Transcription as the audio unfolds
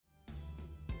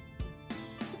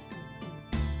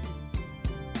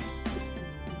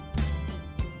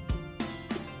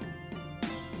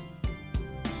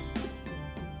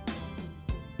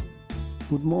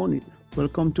Good morning.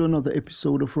 Welcome to another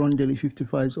episode of Ron Daly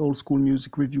 55's Old School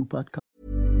Music Review Podcast.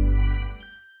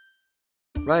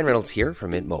 Ryan Reynolds here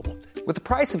from Mint Mobile. With the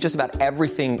price of just about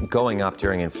everything going up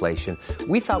during inflation,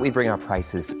 we thought we'd bring our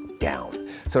prices down.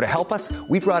 So to help us,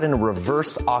 we brought in a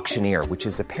reverse auctioneer, which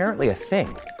is apparently a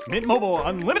thing. Mint Mobile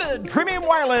Unlimited Premium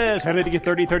Wireless. How to get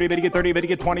 30, 30, bit to get 30, bit to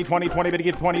get 20, 20, 20, bit to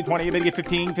get 20, 20, bit to get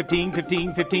 15, 15,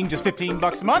 15, 15, just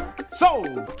 $15 a month?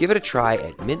 Sold! Give it a try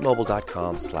at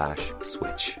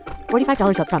mintmobile.com/switch.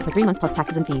 $45 up front for 3 months plus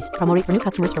taxes and fees. Promo rate for new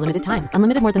customers for limited time.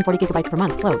 Unlimited more than 40 gigabytes per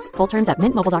month. Slows full terms at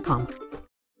mintmobile.com.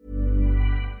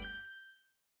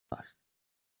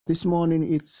 This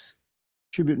morning it's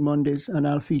Tribute Mondays and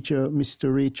I'll feature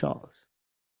Mr. Ray Charles.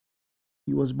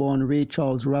 He was born Ray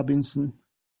Charles Robinson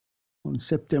on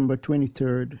September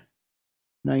 23rd,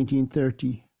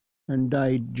 1930 and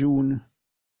died June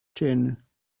 10,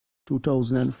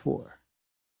 2004.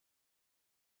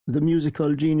 The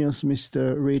musical genius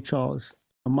Mr. Ray Charles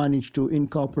managed to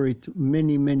incorporate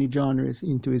many genres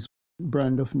into his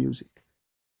brand of music,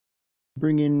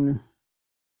 bringing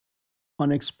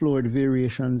unexplored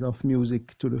variations of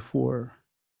music to the fore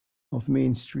of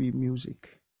mainstream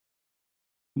music.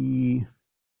 He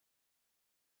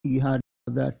had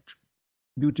that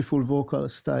beautiful vocal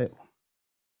style,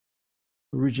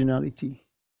 originality.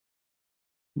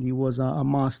 He was a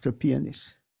master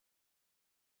pianist.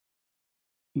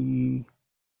 He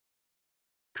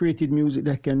created music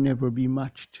that can never be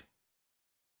matched,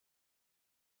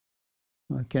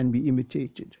 can be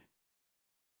imitated.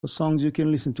 For songs you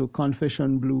can listen to: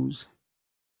 Confession Blues,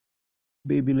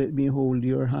 Baby Let Me Hold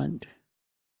Your Hand,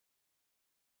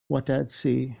 What I'd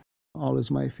Say,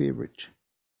 always my favorite.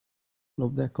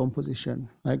 Love that composition.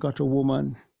 I Got a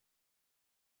Woman,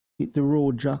 Hit the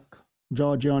Road Jack,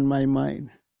 Georgia on My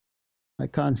Mind, I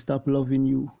Can't Stop Loving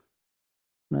You.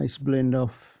 Nice blend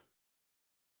of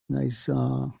nice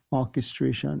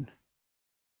orchestration.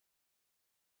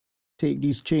 Take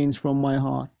These Chains From My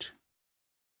Heart,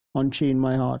 Unchain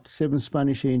My Heart, Seven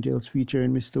Spanish Angels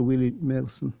featuring Mr. Willie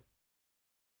Nelson.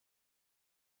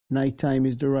 Nighttime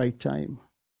Is the Right Time,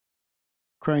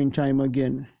 Crying Time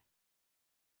Again,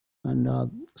 and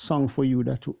Song for You,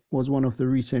 that was one of the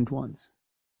recent ones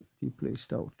he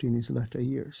placed out in his latter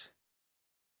years.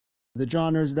 The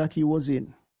genres that he was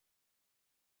in: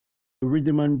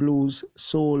 rhythm and blues,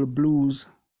 soul, blues,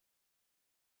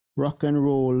 rock and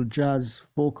roll, jazz,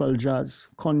 vocal jazz,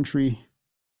 country,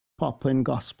 pop and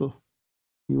gospel.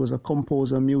 He was a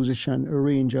composer, musician,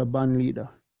 arranger, band leader.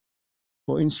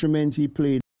 For instruments he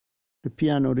played the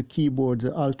piano, the keyboard,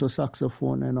 the alto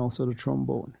saxophone, and also the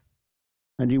trombone.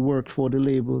 And he worked for the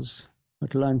labels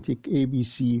Atlantic,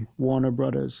 ABC, Warner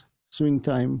Brothers, Swing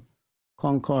Time,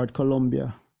 Concord,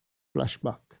 Columbia,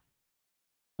 Flashback.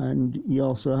 And he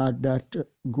also had that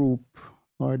group,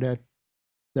 or that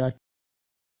the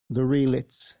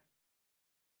Raelettes.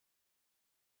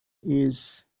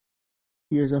 His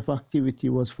years of activity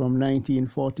was from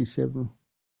 1947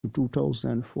 to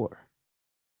 2004.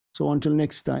 So until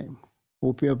next time,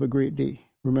 hope you have a great day.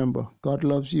 Remember, God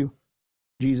loves you.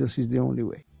 Jesus is the only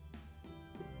way.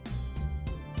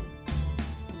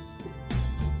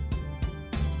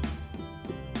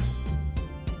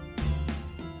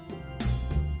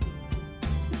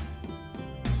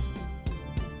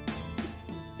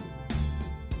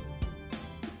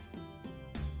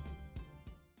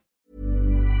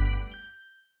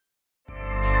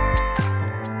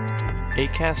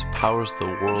 Acast powers the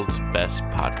world's best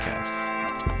podcasts.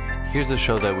 Here's a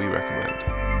show that we recommend.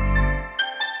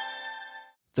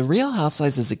 The Real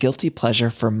Housewives is a guilty pleasure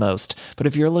for most, but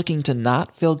if you're looking to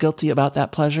not feel guilty about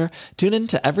that pleasure, tune in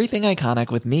to Everything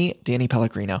Iconic with me, Danny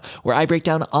Pellegrino, where I break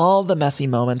down all the messy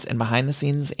moments and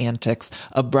behind-the-scenes antics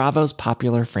of Bravo's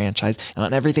popular franchise. And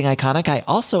on Everything Iconic, I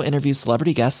also interview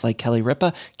celebrity guests like Kelly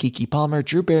Ripa, Keke Palmer,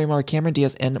 Drew Barrymore, Cameron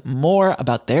Diaz, and more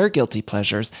about their guilty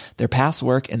pleasures, their past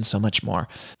work, and so much more.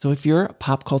 So if you're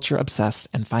pop culture obsessed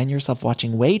and find yourself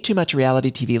watching way too much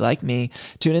reality TV like me,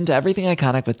 tune in to Everything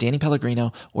Iconic with Danny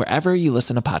Pellegrino, wherever you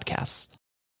listen to podcasts.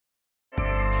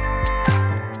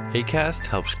 Acast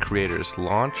helps creators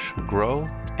launch, grow,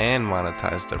 and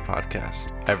monetize their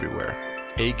podcasts everywhere.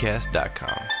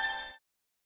 Acast.com.